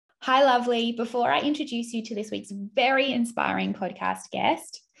Hi, lovely. Before I introduce you to this week's very inspiring podcast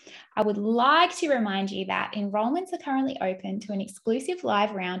guest, I would like to remind you that enrollments are currently open to an exclusive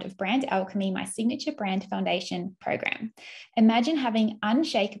live round of Brand Alchemy, my signature brand foundation program. Imagine having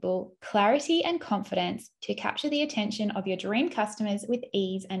unshakable clarity and confidence to capture the attention of your dream customers with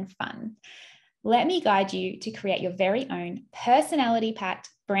ease and fun. Let me guide you to create your very own personality-packed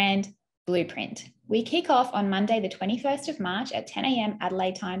brand blueprint. We kick off on Monday, the 21st of March at 10 a.m.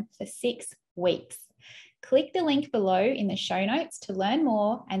 Adelaide time for 6 weeks. Click the link below in the show notes to learn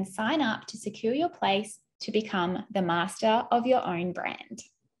more and sign up to secure your place to become the master of your own brand.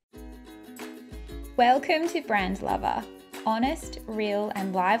 Welcome to Brand Lover, honest, real,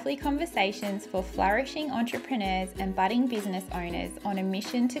 and lively conversations for flourishing entrepreneurs and budding business owners on a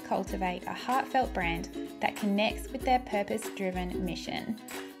mission to cultivate a heartfelt brand that connects with their purpose-driven mission.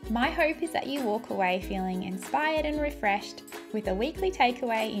 My hope is that you walk away feeling inspired and refreshed with a weekly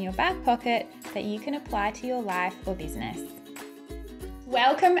takeaway in your back pocket that you can apply to your life or business.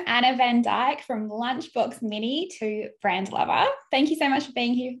 Welcome Anna Van Dijk from Lunchbox Mini to Brand Lover. Thank you so much for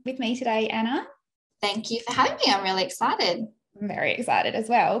being here with me today, Anna. Thank you for having me. I'm really excited. I'm very excited as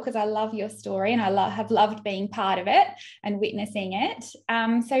well because I love your story and I have loved being part of it and witnessing it.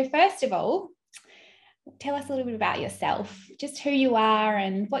 So first of all, tell us a little bit about yourself, just who you are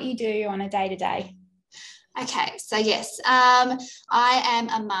and what you do on a day-to-day. Okay, so yes, I am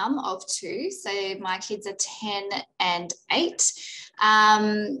a mum of two. So my kids are 10 and 8.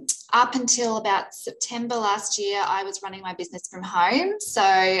 Up until about September last year, I was running my business from home. So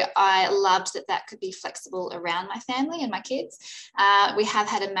I loved that could be flexible around my family and my kids. We have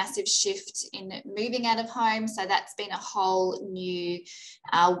had a massive shift in moving out of home. So that's been a whole new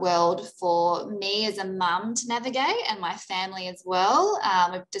world for me as a mum to navigate and my family as well.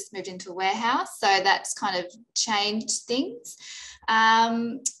 We've just moved into a warehouse. So that's kind of changed things.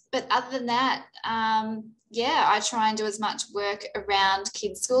 But other than that, I try and do as much work around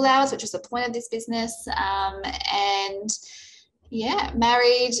kids' school hours, which is the point of this business.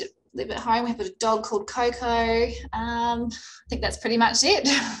 Married, live at home. We have a dog called Coco. I think that's pretty much it.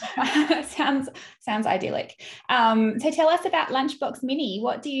 Sounds idyllic. So tell us about Lunchbox Mini.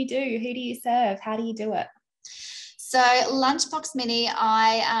 What do you do? Who do you serve? How do you do it? So Lunchbox Mini,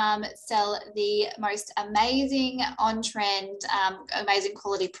 I sell the most amazing on-trend, amazing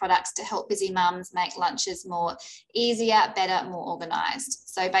quality products to help busy mums make lunches more easier, better, more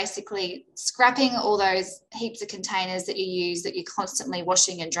organised. So basically scrapping all those heaps of containers that you use that you're constantly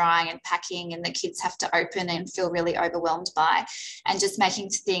washing and drying and packing and the kids have to open and feel really overwhelmed by, and just making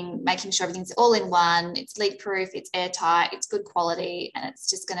sure everything's all in one, it's leak-proof, it's airtight, it's good quality, and it's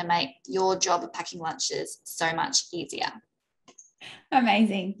just going to make your job of packing lunches so much easier.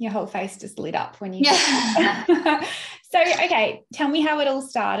 Amazing. Your whole face just lit up when you said So, okay, tell me how it all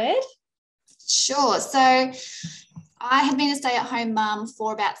started. Sure. So I had been a stay-at-home mum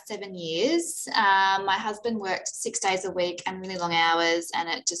for about 7 years. My husband worked 6 days a week and really long hours, and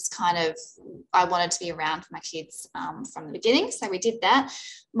it just I wanted to be around for my kids from the beginning, so we did that.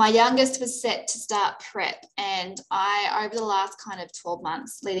 My youngest was set to start prep, and over the last kind of 12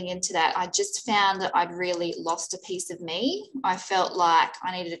 months leading into that, I just found that I'd really lost a piece of me. I felt like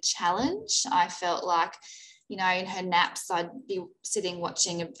I needed a challenge. I felt like, in her naps, I'd be sitting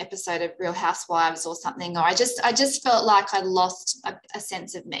watching an episode of Real Housewives or something, or I just felt like I'd lost a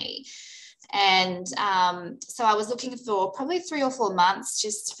sense of me. And so I was looking for probably 3 or 4 months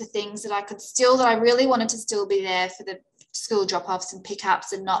just for things that I really wanted to still be there for the school drop-offs and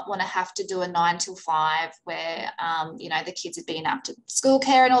pickups and not want to have to do a 9 till 5 where, the kids had been up to school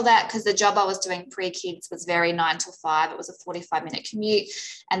care and all that, because the job I was doing pre-kids was very 9 till 5. It was a 45-minute commute,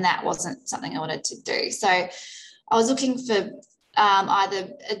 and that wasn't something I wanted to do. So I was looking for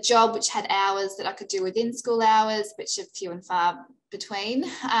either a job which had hours that I could do within school hours, which are few and far between,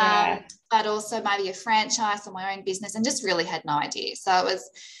 but also maybe a franchise or my own business, and just really had no idea. So it was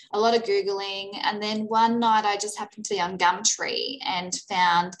a lot of Googling. And then one night I just happened to be on Gumtree and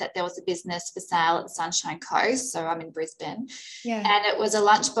found that there was a business for sale at the Sunshine Coast. So I'm in Brisbane. Yeah. And it was a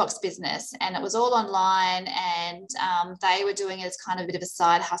lunchbox business, and it was all online, and they were doing it as kind of a bit of a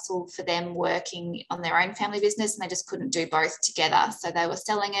side hustle for them working on their own family business, and they just couldn't do both together. So they were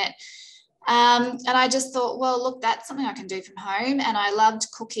selling it. And I just thought, well, look, that's something I can do from home. And I loved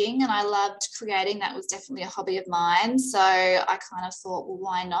cooking and I loved creating. That was definitely a hobby of mine. So I kind of thought, well,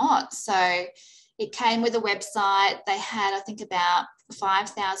 why not? So it came with a website. They had, I think, about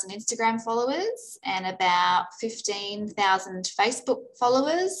 5,000 Instagram followers and about 15,000 Facebook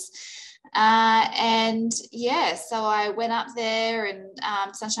followers. And yeah, so I went up there, and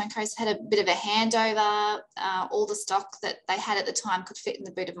Sunshine Coast had a bit of a handover. All the stock that they had at the time could fit in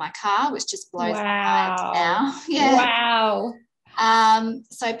the boot of my car, which just blows my mind now. Yeah. Wow.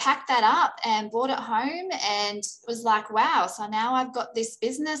 So packed that up and brought it home, and was like, wow, so now I've got this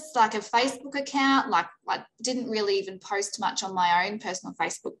business, like a Facebook account. Like I didn't really even post much on my own personal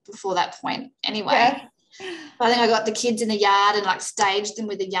Facebook before that point anyway. Yes. I think I got the kids in the yard and like staged them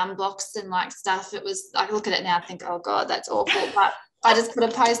with the yum box and like stuff. It was, I look at it now and think, oh God, that's awful. But I just put a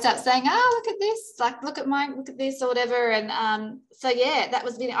post up saying, oh, look at this, like look at this or whatever. And so yeah, that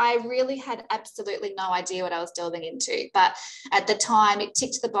was, I really had absolutely no idea what I was delving into. But at the time it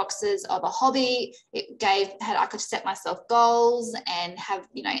ticked the boxes of a hobby. I could set myself goals and have,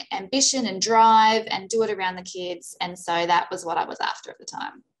 ambition and drive and do it around the kids. And so that was what I was after at the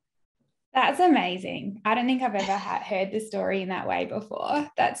time. That's amazing. I don't think I've ever heard the story in that way before.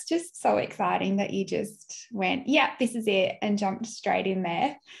 That's just so exciting that you just went, yeah, this is it, and jumped straight in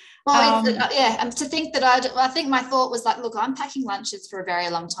there. Well, to think that I think my thought was like, look, I'm packing lunches for a very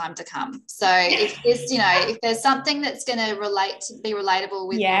long time to come. So if this, if there's something that's going to be relatable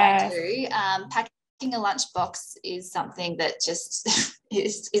with what I do, packing a lunchbox is something that just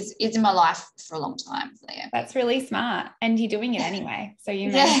is in my life for a long time. So, yeah. That's really smart, and you're doing it anyway, so you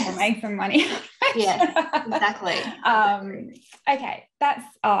may make some money. Yeah, exactly. Okay,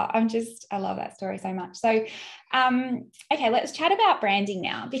 I love that story so much. So okay, let's chat about branding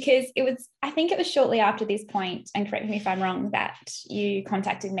now, because I think it was shortly after this point, and correct me if I'm wrong, that you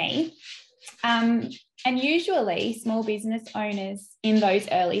contacted me. And usually small business owners in those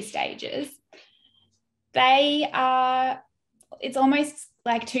early stages, it's almost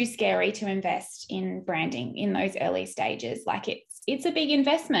like too scary to invest in branding in those early stages. Like it's a big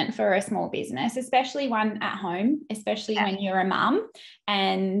investment for a small business, especially one at home, especially when you're a mum,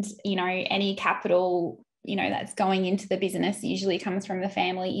 and, any capital, that's going into the business usually comes from the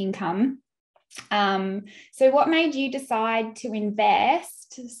family income. So what made you decide to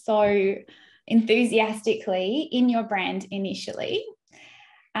invest so enthusiastically in your brand initially?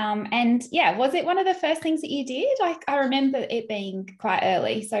 Was it one of the first things that you did? I remember it being quite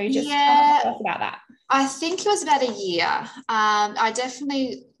early. So just tell us about that. I think it was about a year. I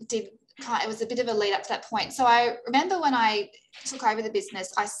definitely did. It was a bit of a lead up to that point. So I remember when I took over the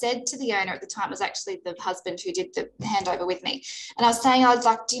business, I said to the owner at the time, it was actually the husband who did the handover with me. And I was saying, I was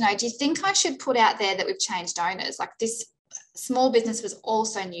like, do you think I should put out there that we've changed owners? Like, this small business was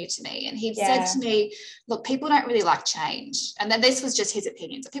also new to me, and he'd said to me, look, people don't really like change. And then this was just his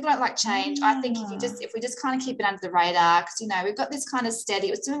opinion. So people don't like change. I think if we just kind of keep it under the radar, because we've got this kind of steady,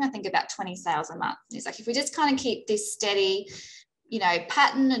 it was doing I think about 20 sales a month. He's like, if we just kind of keep this steady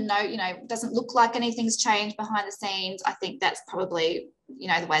pattern and doesn't look like anything's changed behind the scenes, I think that's probably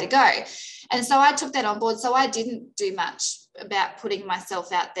the way to go. And so I took that on board. So I didn't do much about putting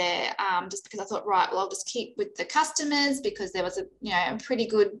myself out there, just because I thought, right, well, I'll just keep with the customers, because there was a pretty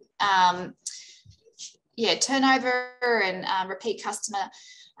good turnover and repeat customer.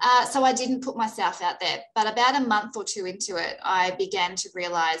 So I didn't put myself out there. But about a month or two into it, I began to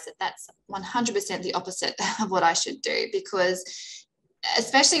realize that that's 100% the opposite of what I should do, because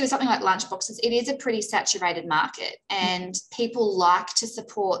especially with something like lunchboxes, it is a pretty saturated market, and people like to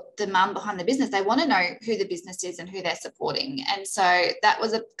support the mum behind the business. They want to know who the business is and who they're supporting. And so that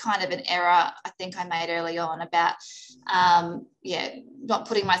was a kind of an error I think I made early on about not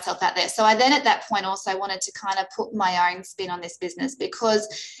putting myself out there. So I then at that point also wanted to kind of put my own spin on this business, because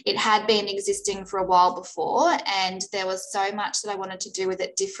it had been existing for a while before, and there was so much that I wanted to do with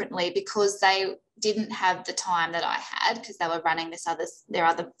it differently, because they didn't have the time that I had, because they were running their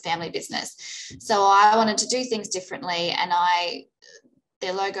other family business. So I wanted to do things differently, and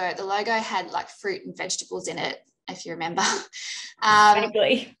the logo had like fruit and vegetables in it, if you remember.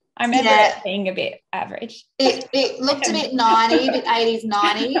 Vaguely. I remember it being a bit average. It looked a bit 90s, a bit 80s,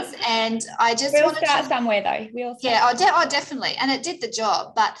 90s, and I just we'll start somewhere though. Definitely, and it did the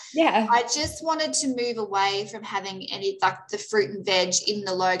job. But I just wanted to move away from having any like the fruit and veg in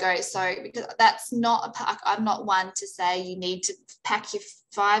the logo. So because that's not I'm not one to say you need to pack your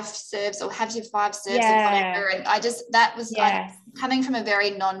 5 serves or have your 5 serves of whatever. And I'm coming from a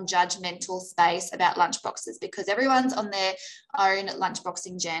very non-judgmental space about lunchboxes, because everyone's on their own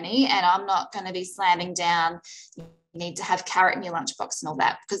lunchboxing journey, and I'm not going to be slamming down you need to have carrot in your lunchbox and all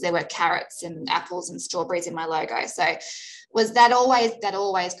that, because there were carrots and apples and strawberries in my logo. So that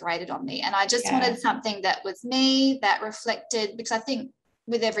always grated on me, and I just wanted something that was me, that reflected, because I think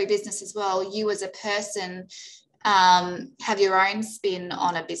with every business as well, you as a person have your own spin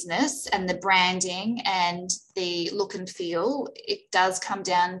on a business, and the branding and the look and feel, it does come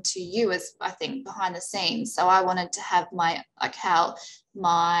down to you as, I think, behind the scenes. So I wanted to have my, like, how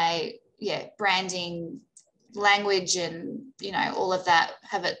my branding language and, you know, all of that,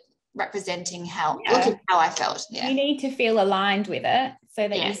 have it representing how looking how I felt. You need to feel aligned with it so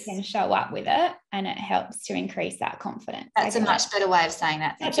that you Yes. can show up with it, and it helps to increase that confidence. That's a much better way of saying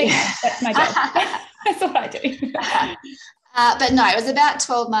that. Thank you. Okay. That's my job. That's what I do. But no, it was about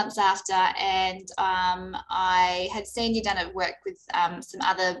 12 months after, and I had seen you done at work with some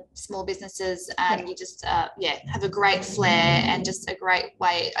other small businesses, and you just have a great flair and just a great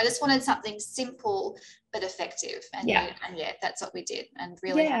way. I just wanted something simple but effective, and that's what we did, and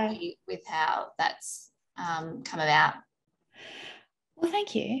really happy with how that's come about. Well,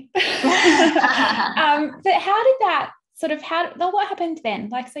 thank you. But how did that what happened then?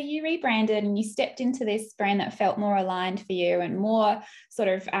 Like, so you rebranded and you stepped into this brand that felt more aligned for you, and more sort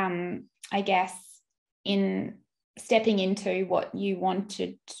of, I guess, in stepping into what you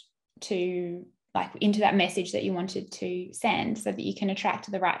wanted to, like, into that message that you wanted to send, so that you can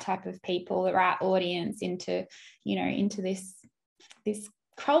attract the right type of people, the right audience into, you know, into this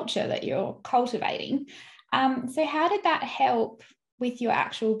culture that you're cultivating. So how did that help with your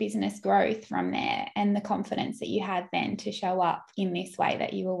actual business growth from there, and the confidence that you had then to show up in this way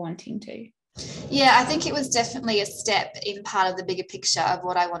that you were wanting to? Yeah, I think it was definitely a step in part of the bigger picture of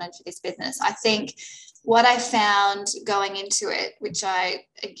what I wanted for this business. I think what I found going into it, which I,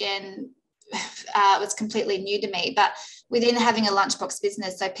 again, was completely new to me, but within having a lunchbox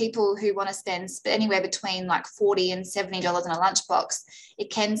business, so people who want to spend anywhere between like $40 and $70 on a lunchbox, it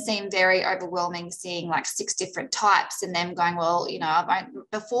can seem very overwhelming seeing like 6 different types, and them going, well, you know,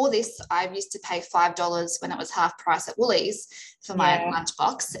 before this, I used to pay $5 when it was half price at Woolies for my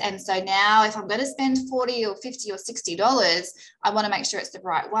lunchbox. And so now if I'm going to spend $40 or $50 or $60, I want to make sure it's the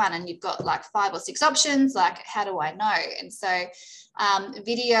right one. And you've got like 5 or 6 options. Like, how do I know? And so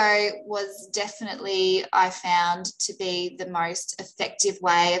video was definitely, I found, to be the most effective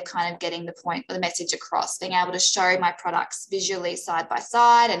way of kind of getting the point or the message across, being able to show my products visually side by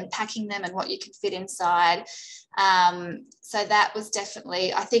side and packing them and what you can fit inside. So that was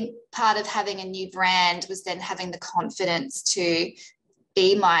definitely, I think, part of having a new brand was then having the confidence to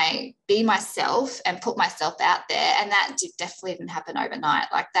be myself and put myself out there. And that definitely didn't happen overnight.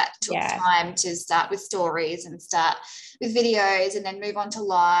 Like, that took time to start with stories and start with videos and then move on to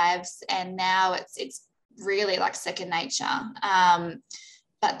lives. And now it's really like second nature.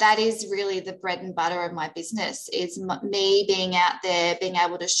 But that is really the bread and butter of my business, is me being out there, being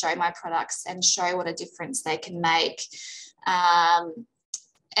able to show my products and show what a difference they can make.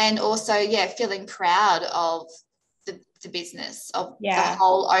 And also, feeling proud of the business, of the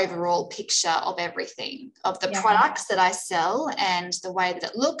whole overall picture of everything, of the products that I sell and the way that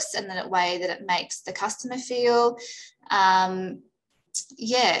it looks and the way that it makes the customer feel. So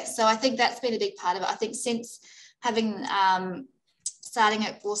I think that's been a big part of it. I think since having starting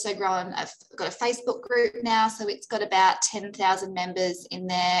it, also grown, I've got a Facebook group now, so it's got about 10,000 members in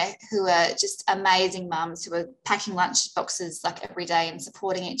there who are just amazing mums who are packing lunch boxes like every day and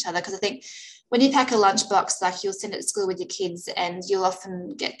supporting each other. Because I think when you pack a lunchbox, like, you'll send it to school with your kids and you'll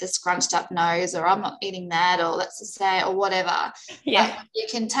often get the scrunched up nose, or I'm not eating that, or let's just say, or whatever. But you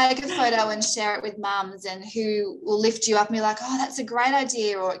can take a photo and share it with mums, and who will lift you up and be like, oh, that's a great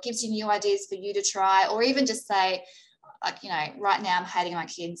idea, or it gives you new ideas for you to try, or even just say, like, you know, right now I'm hating my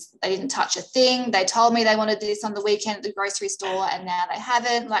kids. They didn't touch a thing. They told me they wanted this on the weekend at the grocery store, and now they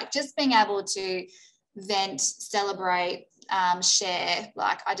haven't. Like, just being able to vent, celebrate, share.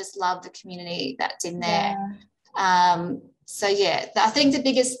 Like, I just love the community that's in there. I think the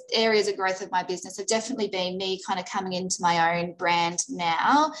biggest areas of growth of my business have definitely been me kind of coming into my own brand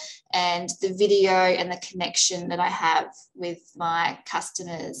now, and the video and the connection that I have with my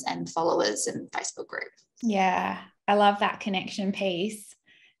customers and followers and Facebook group. Yeah, I love that connection piece.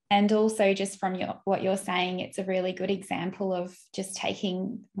 And also, just from what you're saying, it's a really good example of just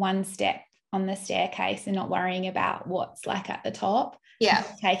taking one step on the staircase and not worrying about what's like at the top.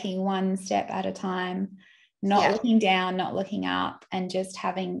 Just taking one step at a time, not looking down, not looking up, and just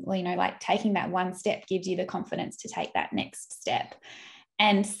having, you know, like, taking that one step gives you the confidence to take that next step.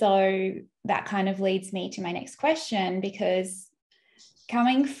 And so that kind of leads me to my next question, because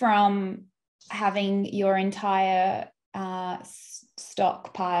coming from having your entire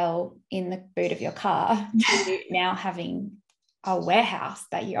stockpile in the boot of your car to now having a warehouse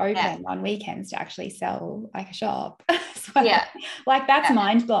that you open on weekends to actually sell, like, a shop. Like, that's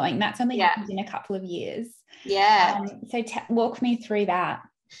mind-blowing. That's only happened in a couple of years. So walk me through that.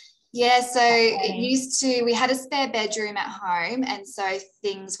 Yeah, so Okay. we had a spare bedroom at home, and so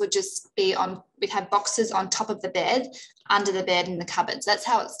things would just be we'd have boxes on top of the bed, under the bed, in the cupboards. That's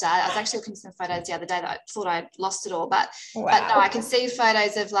how it started. I was actually looking at some photos the other day that I thought I'd lost it all, but no, I Wow. can see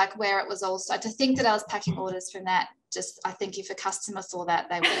photos of like where it was all started. To think that I was packing orders from that, just I think if a customer saw that,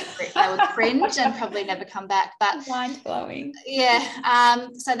 they would cringe and probably never come back. But Mind blowing. yeah,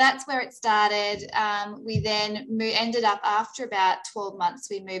 so that's where it started. We then ended up, after about 12 months,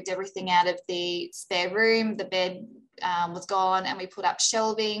 we moved everything out of the spare room. The bed was gone, and we put up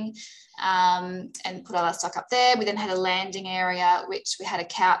shelving and put all our stock up there. We then had a landing area, which we had a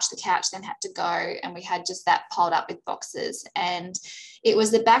couch. The couch then had to go, and we had just that piled up with boxes. And it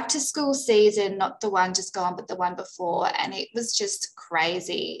was the back to school season, not the one just gone, but the one before. And it was just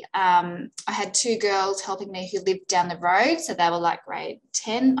crazy. I had two girls helping me who lived down the road. So they were like grade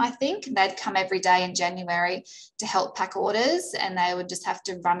 10, I think. And they'd come every day in January to help pack orders, and they would just have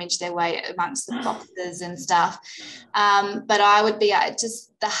to rummage their way amongst the boxes and stuff. But I would be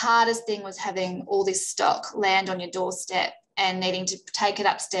just, the hardest thing was having all this stock land on your doorstep and needing to take it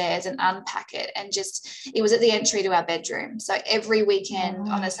upstairs and unpack it. And just, it was at the entry to our bedroom. So every weekend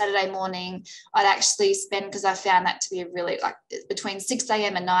on a Saturday morning, I'd actually spend, because I found that to be a really, like, between 6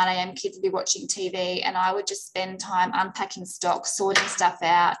 a.m. and 9 a.m, kids would be watching TV, and I would just spend time unpacking stock, sorting stuff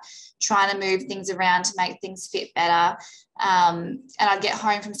out, trying to move things around to make things fit better. And I'd get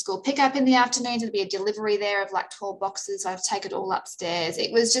home from school pickup in the afternoon. There'd be a delivery there of like 12 boxes. So I'd take it all upstairs.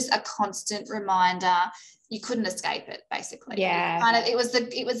 It was just a constant reminder. You couldn't escape it, basically. Yeah. It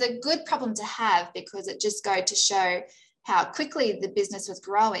was a good problem to have, because it just goes to show how quickly the business was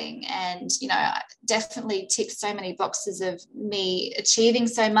growing. And, you know, definitely ticked so many boxes of me achieving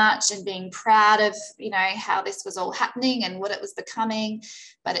so much and being proud of, you know, how this was all happening and what it was becoming.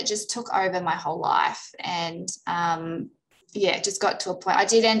 But it just took over my whole life. And yeah, it just got to a point. I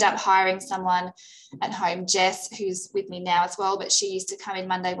did end up hiring someone at home, Jess, who's with me now as well, but she used to come in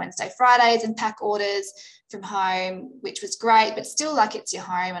Monday, Wednesday, Fridays and pack orders from home, which was great, but still, like, it's your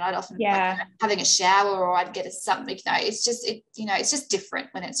home. And I'd often like having a shower, or I'd get a something, you know, it's just different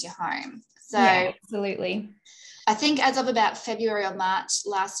when it's your home. So yeah, absolutely. I think as of about February or March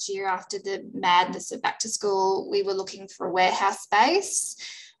last year, after the madness of back to school, we were looking for a warehouse space.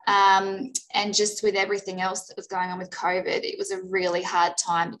 And just with everything else that was going on with COVID, it was a really hard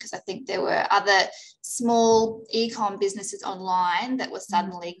time, because I think there were other small e-com businesses online that were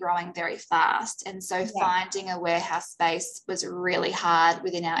suddenly growing very fast. And so finding a warehouse space was really hard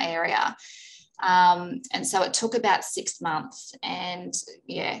within our area. And so it took about 6 months, and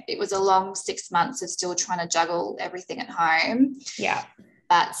yeah, it was a long 6 months of still trying to juggle everything at home. Yeah.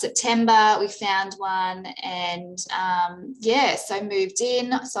 But September we found one, and so moved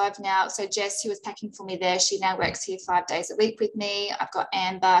in. So Jess, who was packing for me there, she now works here 5 days a week with me. I've got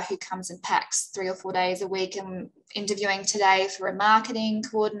Amber, who comes and packs 3 or 4 days a week. I'm interviewing today for a marketing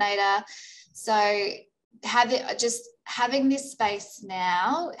coordinator. So having this space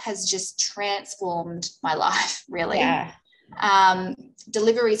now has just transformed my life, really. Yeah.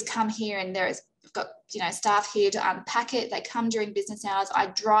 Deliveries come here, and we've got, you know, staff here to unpack it. They come during business hours. I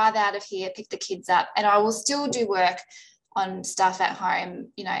drive out of here, pick the kids up, and I will still do work on stuff at home,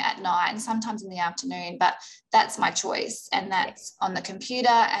 you know, at night and sometimes in the afternoon, but that's my choice, and that's on the computer,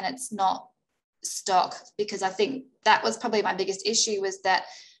 and it's not stock, because I think that was probably my biggest issue, was that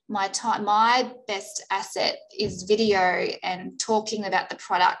my best asset is video and talking about the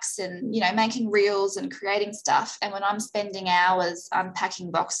products and, you know, making reels and creating stuff. And when I'm spending hours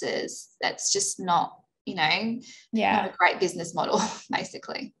unpacking boxes, that's just not, you know, not a great business model,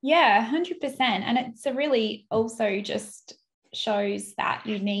 basically. Yeah, 100%. And it's a really also just shows that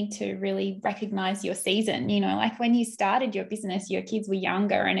you need to really recognize your season. You know, like when you started your business, your kids were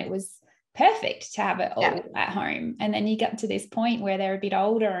younger, and it was perfect to have it all at home. And then you get to this point where they're a bit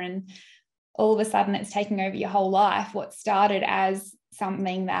older, and all of a sudden it's taking over your whole life. What started as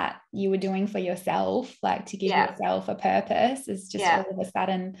something that you were doing for yourself, like to give yourself a purpose, is just all of a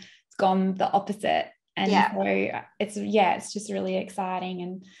sudden it's gone the opposite. And so it's just really exciting,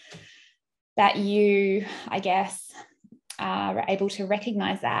 and that you, I guess, are able to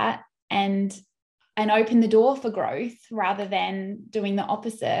recognize that and open the door for growth, rather than doing the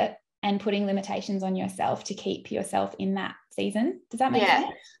opposite and putting limitations on yourself to keep yourself in that season. Does that make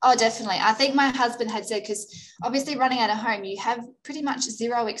sense? Oh, definitely. I think my husband had said, because obviously running out of home, you have pretty much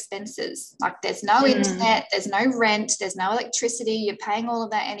zero expenses. Like, there's no internet, there's no rent, there's no electricity, you're paying all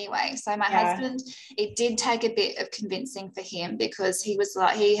of that anyway. So my husband, it did take a bit of convincing for him, because he was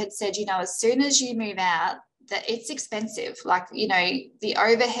like, he had said, you know, as soon as you move out, that it's expensive. Like, you know, the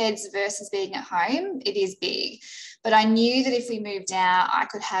overheads versus being at home, it is big. But I knew that if we moved out, I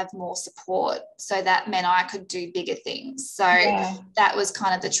could have more support. So that meant I could do bigger things. So that was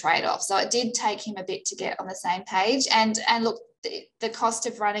kind of the trade-off. So it did take him a bit to get on the same page. And look, the cost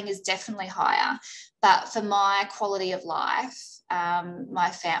of running is definitely higher. But for my quality of life,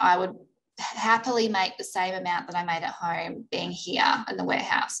 I would happily make the same amount that I made at home being here in the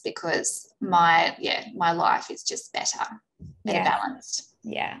warehouse, because my life is just better balanced.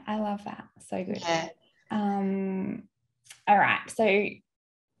 Yeah, I love that. So good. Yeah. All right, so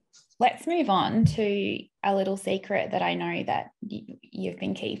let's move on to a little secret that I know that you've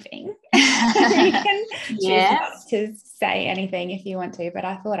been keeping. You can choose not to say anything if you want to, but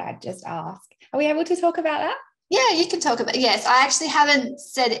I thought I'd just ask. Are we able to talk about that? Yeah, you can talk about it. Yes, I actually haven't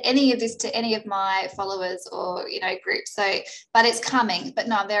said any of this to any of my followers or, you know, groups. So, but it's coming. But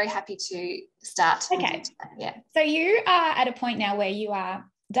no, I'm very happy to start. Okay. Yeah. So you are at a point now where you are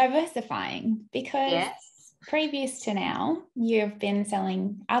diversifying, because previous to now, you've been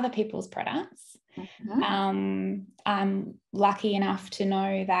selling other people's products. Mm-hmm. I'm lucky enough to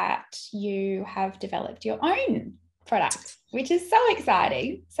know that you have developed your own product, which is so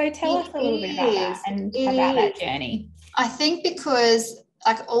exciting. So tell us a little bit about that and about that journey. I think because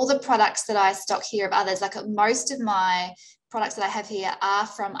like all the products that I stock here of others, like most of my products that I have here are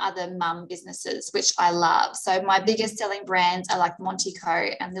from other mum businesses, which I love. So my biggest selling brands are like Monty Co.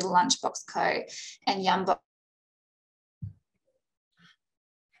 and Little Lunchbox Co. and Yumbox.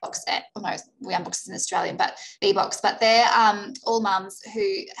 Yumbox is in Australian, but B-Box. But they're all mums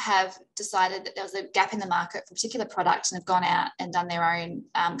who have decided that there was a gap in the market for a particular product and have gone out and done their own,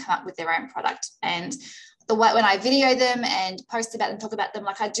 come up with their own product. And the way when I video them and post about them, talk about them,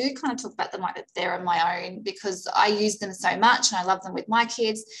 like I do kind of talk about them like they're on my own, because I use them so much and I love them with my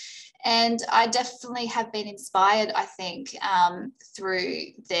kids. And I definitely have been inspired, I think,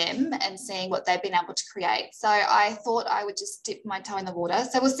 through them and seeing what they've been able to create. So I thought I would just dip my toe in the water.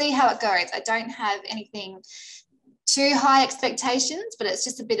 So we'll see how it goes. I don't have anything too high expectations, but it's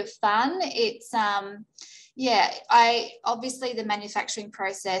just a bit of fun. It's, obviously the manufacturing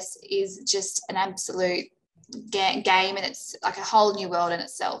process is just an absolute game, and it's like a whole new world in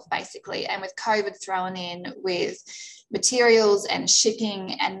itself, basically. And with COVID thrown in with materials and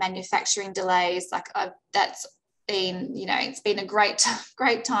shipping and manufacturing delays, like that's been, you know, it's been a great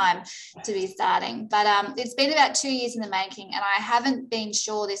time to be starting. But it's been about 2 years in the making, and I haven't been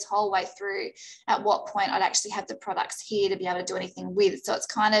sure this whole way through at what point I'd actually have the products here to be able to do anything with. So it's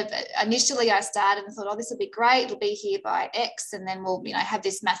kind of, initially I started and thought, oh, this will be great, it'll be here by X, and then we'll, you know, have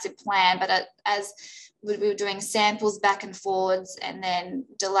this massive plan. But as we were doing samples back and forwards and then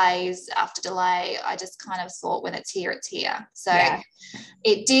delays after delay, I just kind of thought, when it's here, it's here. So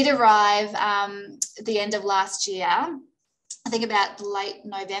it did arrive at the end of last year, I think about late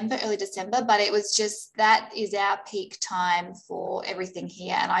November, early December, but it was just, that is our peak time for everything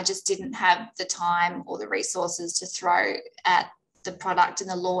here. And I just didn't have the time or the resources to throw at the product and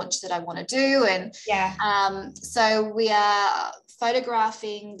the launch that I want to do. And so we are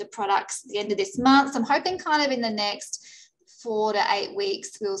photographing the products at the end of this month. So I'm hoping kind of in the next 4 to 8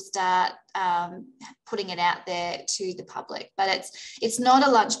 weeks we'll start putting it out there to the public. But it's not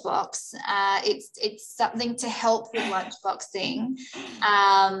a lunchbox. It's something to help with lunchboxing.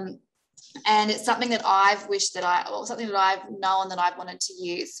 And it's something that I've wished that something that I've known that I've wanted to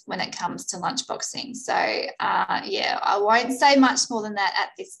use when it comes to lunchboxing. So I won't say much more than that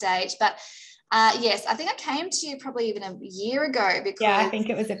at this stage, but yes, I think I came to you probably even a year ago, because I think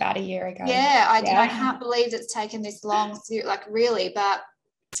it was about a year ago. I can't believe it's taken this long, like really. But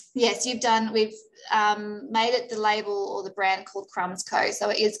yes, we've made it the label or the brand called Crumbs Co. So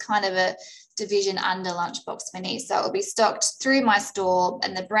it is kind of a division under Lunchbox Mini. So it will be stocked through my store,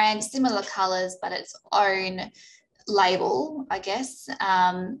 and the brand, similar colours, but its own label, I guess,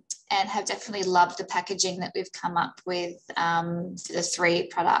 and have definitely loved the packaging that we've come up with for the 3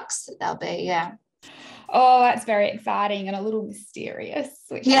 products that they'll be. Oh, that's very exciting and a little mysterious.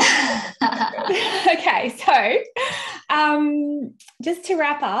 Okay, so just to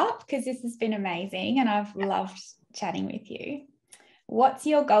wrap up, because this has been amazing and I've loved chatting with you, what's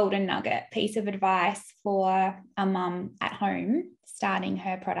your golden nugget piece of advice for a mum at home starting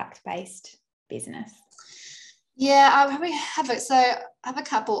her product-based business? I probably have it. So I have a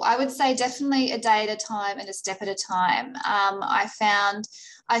couple. I would say definitely a day at a time and a step at a time.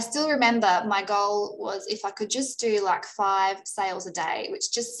 I still remember my goal was if I could just do like 5 sales a day,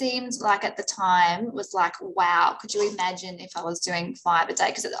 which just seemed like at the time was like, wow, could you imagine if I was doing 5 a day?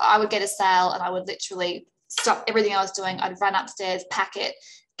 Because I would get a sale and I would literally stop everything I was doing. I'd run upstairs, pack it,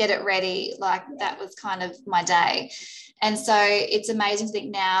 get it ready. Like that was kind of my day. And so it's amazing to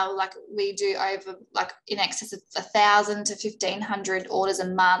think now, like we do over like in excess of 1,000 to 1,500 orders a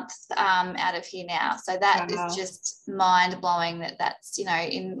month out of here now. So that is just mind blowing that's, you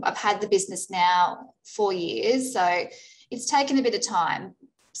know, I've had the business now 4 years. So it's taken a bit of time,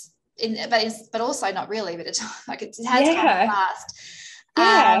 but also not really a bit of time. Like it has gone fast.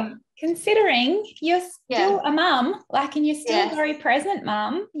 Yeah. Considering you're still a mum, like, and you're still very present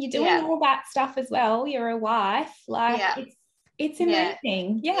mum, you're doing all that stuff as well. You're a wife, like it's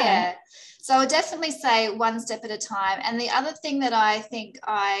amazing. Yeah. So I would definitely say one step at a time. And the other thing that I think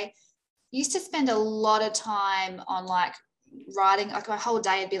I used to spend a lot of time on, like writing, like my whole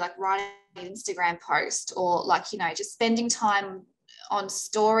day would be like writing an Instagram post, or like, you know, just spending time on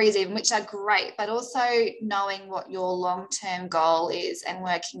stories even, which are great, but also knowing what your long-term goal is and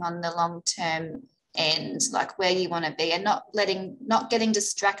working on the long-term end, like where you want to be, and not getting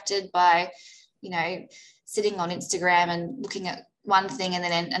distracted by, you know, sitting on Instagram and looking at one thing and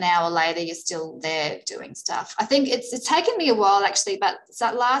then an hour later you're still there doing stuff. I think it's taken me a while actually, but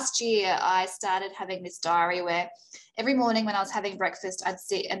last year I started having this diary where every morning when I was having breakfast I'd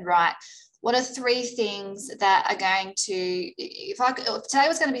sit and write, what are 3 things that are going to, if today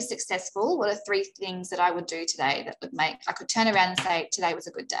was going to be successful, what are 3 things that I would do today that would make, I could turn around and say today was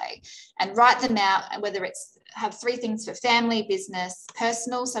a good day, and write them out. And whether it's have 3 things for family, business,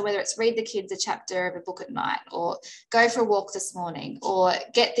 personal. So whether it's read the kids a chapter of a book at night, or go for a walk this morning, or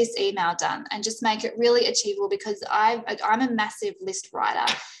get this email done, and just make it really achievable, because I'm a massive list writer.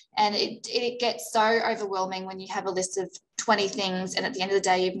 And it gets so overwhelming when you have a list of 20 things and at the end of the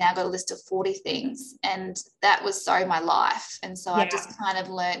day you've now got a list of 40 things. And that was so my life. And so I just kind of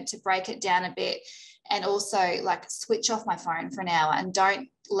learned to break it down a bit, and also like switch off my phone for an hour and don't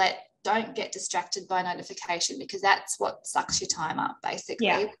get distracted by notification, because that's what sucks your time up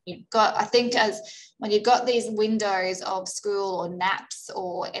basically. I think when you've got these windows of school or naps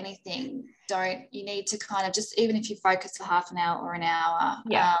or anything, you need to kind of just, even if you focus for half an hour or an hour,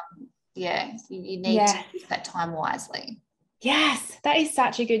 you need to use that time wisely. Yes, that is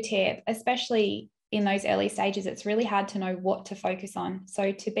such a good tip, especially in those early stages. It's really hard to know what to focus on.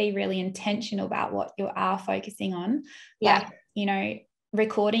 So to be really intentional about what you are focusing on, like, you know,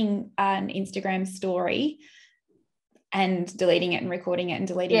 recording an Instagram story and deleting it and recording it and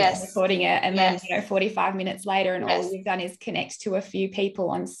deleting it and recording it, and then, you know, 45 minutes later and all you've done is connect to a few people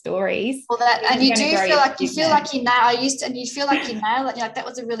on stories. Well, and you do feel like you nail it. You're like, that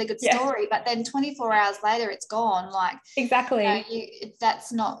was a really good story, but then 24 hours later it's gone. Like, exactly, you know,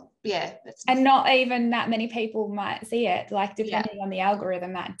 that's not and not even that many people might see it, like depending on the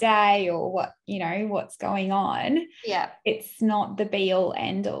algorithm that day or what, you know, what's going on. It's not the be all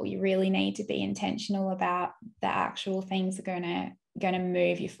end all. You really need to be intentional about the actual things that are going to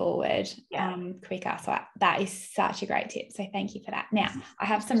move you forward quicker. So that is such a great tip, so thank you for that. Now I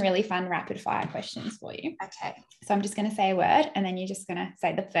have some really fun rapid fire questions for you. Okay, so I'm just going to say a word and then you're just going to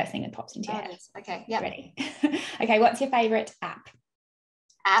say the first thing that pops into your head. Okay, yeah, ready? Okay, what's your favorite app?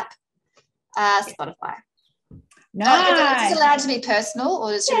 Spotify. Nice. Is it allowed to be personal,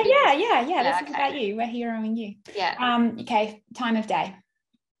 or is it this is about you. We're heroing you. Okay, time of day.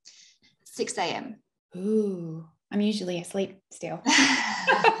 6 a.m. Ooh, I'm usually asleep still.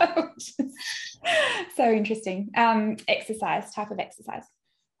 So interesting. Exercise, type of exercise.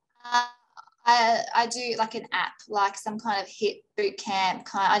 I do like an app, like some kind of HIIT boot camp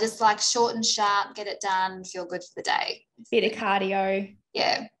kind. I just like short and sharp, get it done, feel good for the day. Bit of cardio.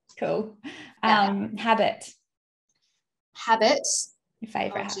 Yeah. Cool. Habit. Your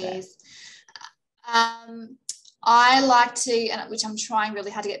favorite habit. I like to, which I'm trying really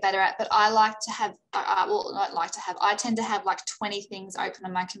hard to get better at, but I like to have, I tend to have like 20 things open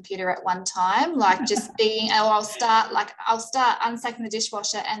on my computer at one time, like just I'll start unsacking the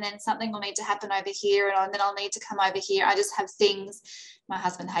dishwasher and then something will need to happen over here and then I'll need to come over here. I just have things. My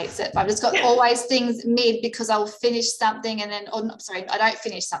husband hates it, but I've just got always things mid, because I'll finish something and then, I don't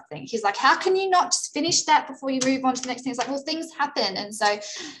finish something. He's like, how can you not just finish that before you move on to the next thing? It's like, well, things happen. And so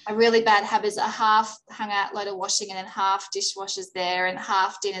a really bad habit is a half hung out load of washing and then half dishwashers there and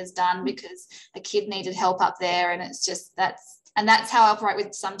half dinner's done because a kid needed help up there. And it's just, that's how I operate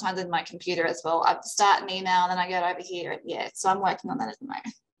with sometimes with my computer as well. I start an email and then I go over here. And so I'm working on that at the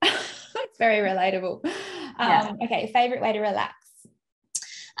moment. It's very relatable. Okay, favorite way to relax?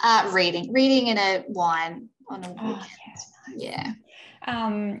 Reading in a wine on a weekend.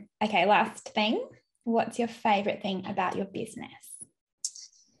 Okay, last thing. What's your favorite thing about your business?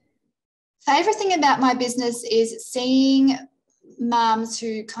 Favorite thing about my business is seeing mums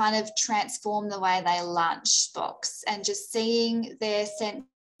who kind of transform the way they lunchbox, and just seeing their sense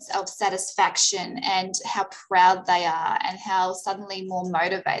of satisfaction and how proud they are and how suddenly more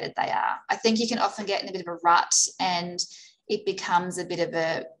motivated they are. I think you can often get in a bit of a rut and it becomes a bit of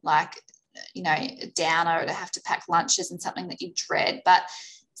a a downer to have to pack lunches and something that you dread. But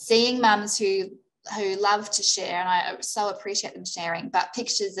seeing mums who love to share, and I so appreciate them sharing, but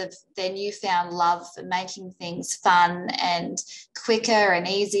pictures of their newfound love for making things fun and quicker and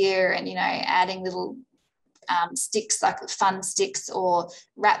easier, and adding little sticks, like fun sticks or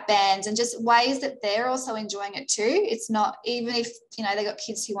wrap bands, and just ways that they're also enjoying it too. It's not, even if they got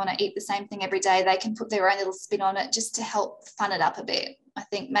kids who want to eat the same thing every day, they can put their own little spin on it just to help fun it up a bit. I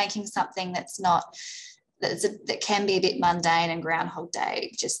think making something that can be a bit mundane and Groundhog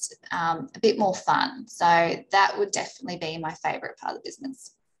Day, just a bit more fun. So that would definitely be my favourite part of the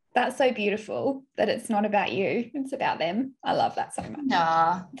business. That's so beautiful that it's not about you, it's about them. I love that so much.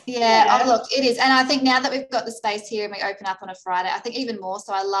 Oh, yeah. Oh, look, it is. And I think now that we've got the space here and we open up on a Friday, I think even more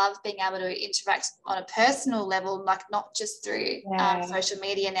so, I love being able to interact on a personal level, like not just through social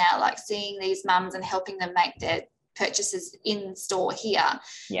media now, like seeing these mums and helping them make their purchases in store here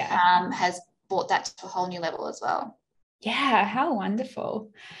has brought that to a whole new level as well. Yeah, how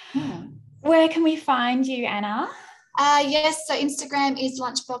wonderful. Where can we find you, Anna? Yes, so Instagram is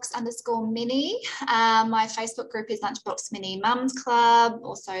lunchbox_mini. My Facebook group is Lunchbox Mini Mums Club,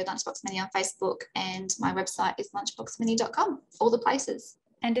 also Lunchbox Mini on Facebook, and my website is lunchboxmini.com, all the places.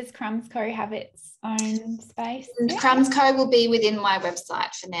 And does Crumbs Co have its own space? Crumbs Co will be within my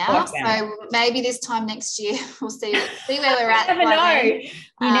website for now. Awesome. So maybe this time next year we'll see where we're at. You never know.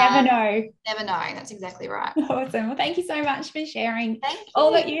 You never know. Never know. That's exactly right. Awesome. Well, thank you so much for sharing Thank you.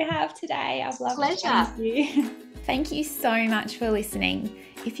 all that you have today. I've loved it. Pleasure. Thank you. Thank you so much for listening.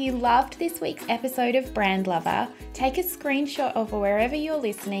 If you loved this week's episode of Brand Lover, take a screenshot of wherever you're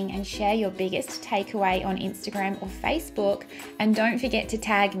listening and share your biggest takeaway on Instagram or Facebook, and don't forget to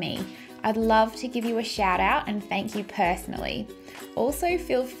tag me. I'd love to give you a shout out and thank you personally. Also,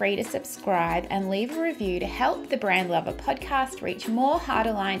 feel free to subscribe and leave a review to help the Brand Lover podcast reach more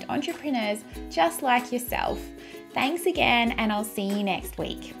heart-aligned entrepreneurs just like yourself. Thanks again, and I'll see you next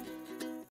week.